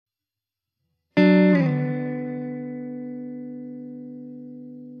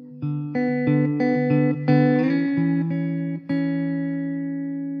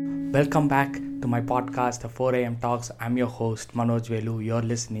Welcome back to my podcast, The 4 a.m. Talks. I'm your host, Manoj Velu. You're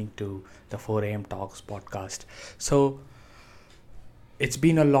listening to the 4 a.m. Talks podcast. So, it's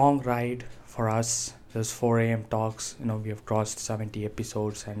been a long ride for us, this 4 a.m. Talks. We have crossed 70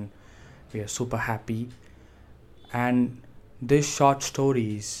 episodes and we are super happy. And this short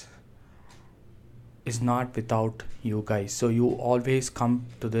stories is not without you guys. So, you always come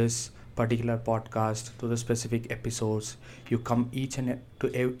to this particular podcast, to the specific episodes. You come each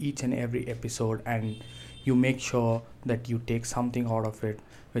and every episode, and you make sure that you take something out of it,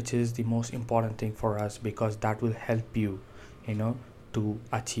 which is the most important thing for us, because that will help you to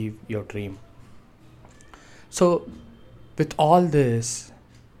achieve your dream. So with all this,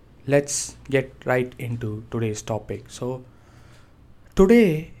 let's get right into today's topic. So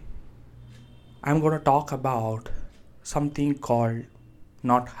today I'm going to talk about something called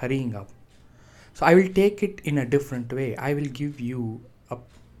not hurrying up. So I will take it in a different way. I will give you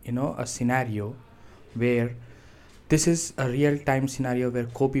a scenario where this is a real time scenario where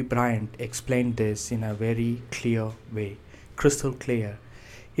Kobe Bryant explained this in a very clear way, crystal clear.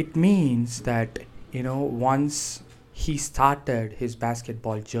 It means that once he started his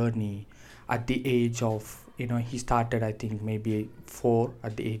basketball journey at the age of he started, I think, maybe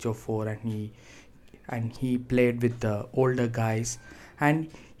at the age of 4, and he played with the older guys,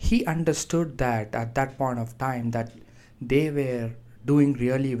 and he understood that at that point of time that they were doing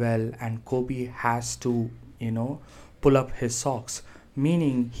really well, and Kobe has to pull up his socks,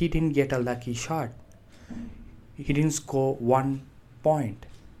 meaning he didn't get a lucky shot, he didn't score 1 point.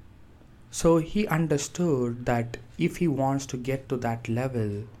 So he understood that if he wants to get to that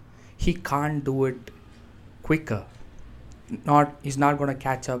level, he can't do it quicker. He's not going to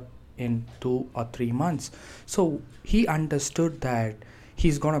catch up in 2 or 3 months. So he understood that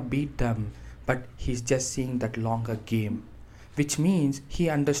he's going to beat them, but he's just seeing that longer game, which means he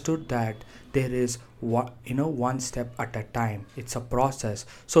understood that there is one step at a time. It's a process.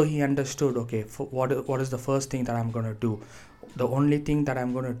 So he understood, okay, what is the first thing that I'm going to do? The only thing that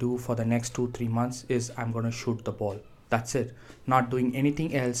I'm going to do for the next 2-3 months is I'm going to shoot the ball. That's it. Not doing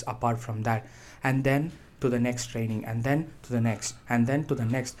anything else apart from that. And then to the next training, and then to the next, and then to the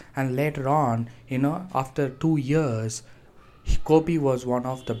next. And later on, after 2 years, Kobe was one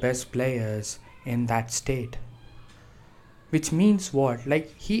of the best players in that state. Which means what?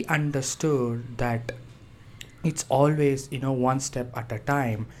 Like, he understood that it's always one step at a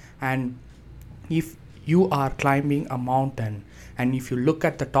time. And if you are climbing a mountain, and if you look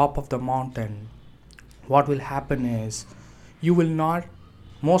at the top of the mountain, what will happen is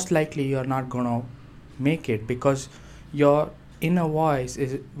most likely you're not gonna make it, because your inner voice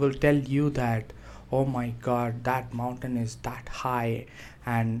will tell you that, oh my god, that mountain is that high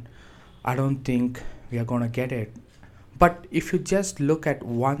and I don't think we are gonna get it. But if you just look at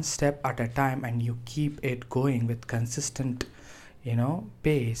one step at a time and you keep it going with consistent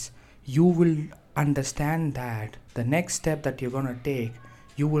pace, you will understand that the next step that you're gonna take,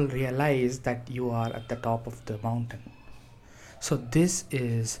 you will realize that you are at the top of the mountain. So this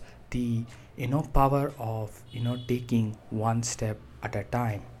is the power of taking one step at a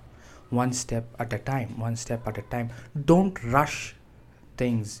time. Don't rush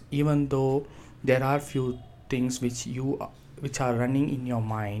things, even though there are few things which are running in your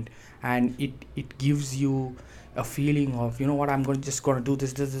mind, and it gives you a feeling of what, I'm just going to do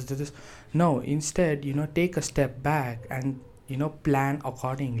this. No, instead take a step back and plan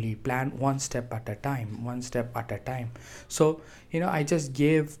accordingly. Plan one step at a time. So I just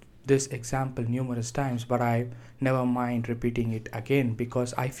gave this example numerous times, but I never mind repeating it again,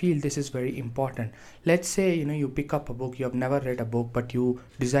 because I feel this is very important. Let's say you pick up a book. You have never read a book, but you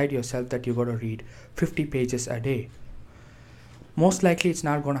decide yourself that you're going to read 50 pages a day. Most likely it's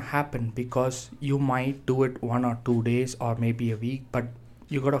not going to happen, because you might do it 1 or 2 days or maybe a week, but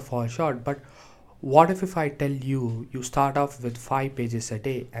you got to fall short. But what if I tell you start off with 5 pages a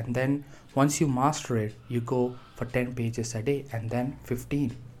day, and then once you master it, you go for 10 pages a day, and then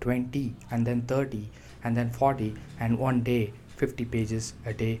 15, 20, and then 30, and then 40, and one day 50 pages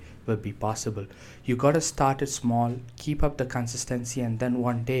a day will be possible. You got to start it small, keep up the consistency, and then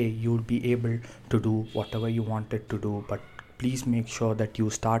one day you'll be able to do whatever you wanted to do. But please make sure that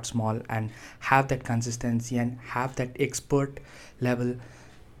you start small and have that consistency and have that expert level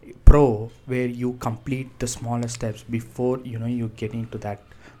pro, where you complete the smaller steps before you get into that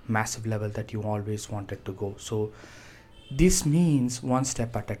massive level that you always wanted to go. So this means one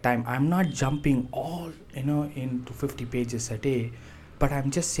step at a time. I'm not jumping all into 50 pages a day, but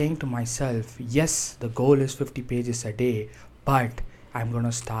I'm just saying to myself, yes, the goal is 50 pages a day, but I'm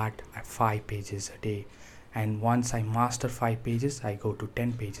gonna start at 5 pages a day, And once I master 5 pages, I go to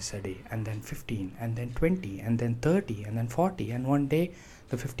 10 pages a day, and then 15, and then 20, and then 30, and then 40. And one day,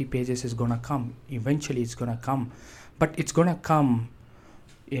 the 50 pages is gonna come. Eventually, it's gonna come. But it's gonna come,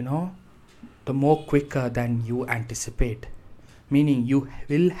 you know, the more quicker than you anticipate. Meaning, you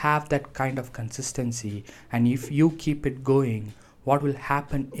will have that kind of consistency, and if you keep it going, what will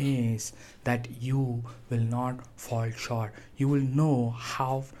happen is that you will not fall short. You will know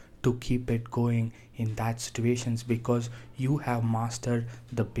how to keep it going in that situations, because you have mastered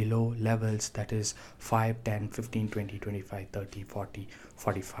the below levels, that is 5, 10, 15, 20, 25, 30, 40,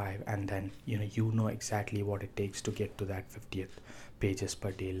 45, and then you know exactly what it takes to get to that 50th pages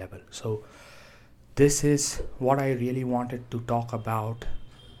per day level. So this is what I really wanted to talk about,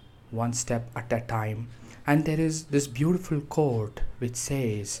 one step at a time. And there is this beautiful quote which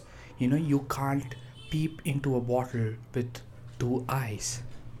says, you can't peep into a bottle with two eyes.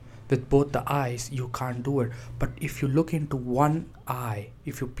 With both the eyes, you can't do it. But if you look into one eye,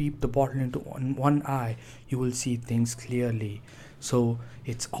 if you peep the bottle into one eye, you will see things clearly. So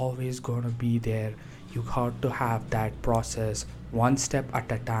it's always going to be there. You have to have that process, one step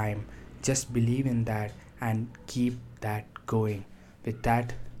at a time. Just believe in that and keep that going. With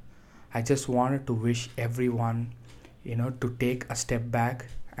that, I just wanted to wish everyone, to take a step back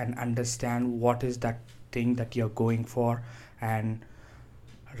and understand what is that thing that you're going for, and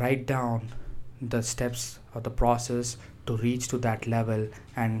write down the steps or the process to reach to that level,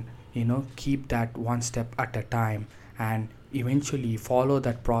 and keep that one step at a time, and eventually follow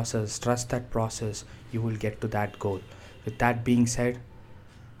that process, trust that process. You will get to that goal. With that being said,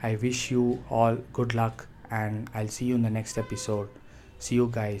 I wish you all good luck, and I'll see you in the next episode. See you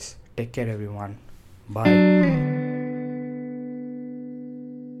guys. Take care, everyone. Bye.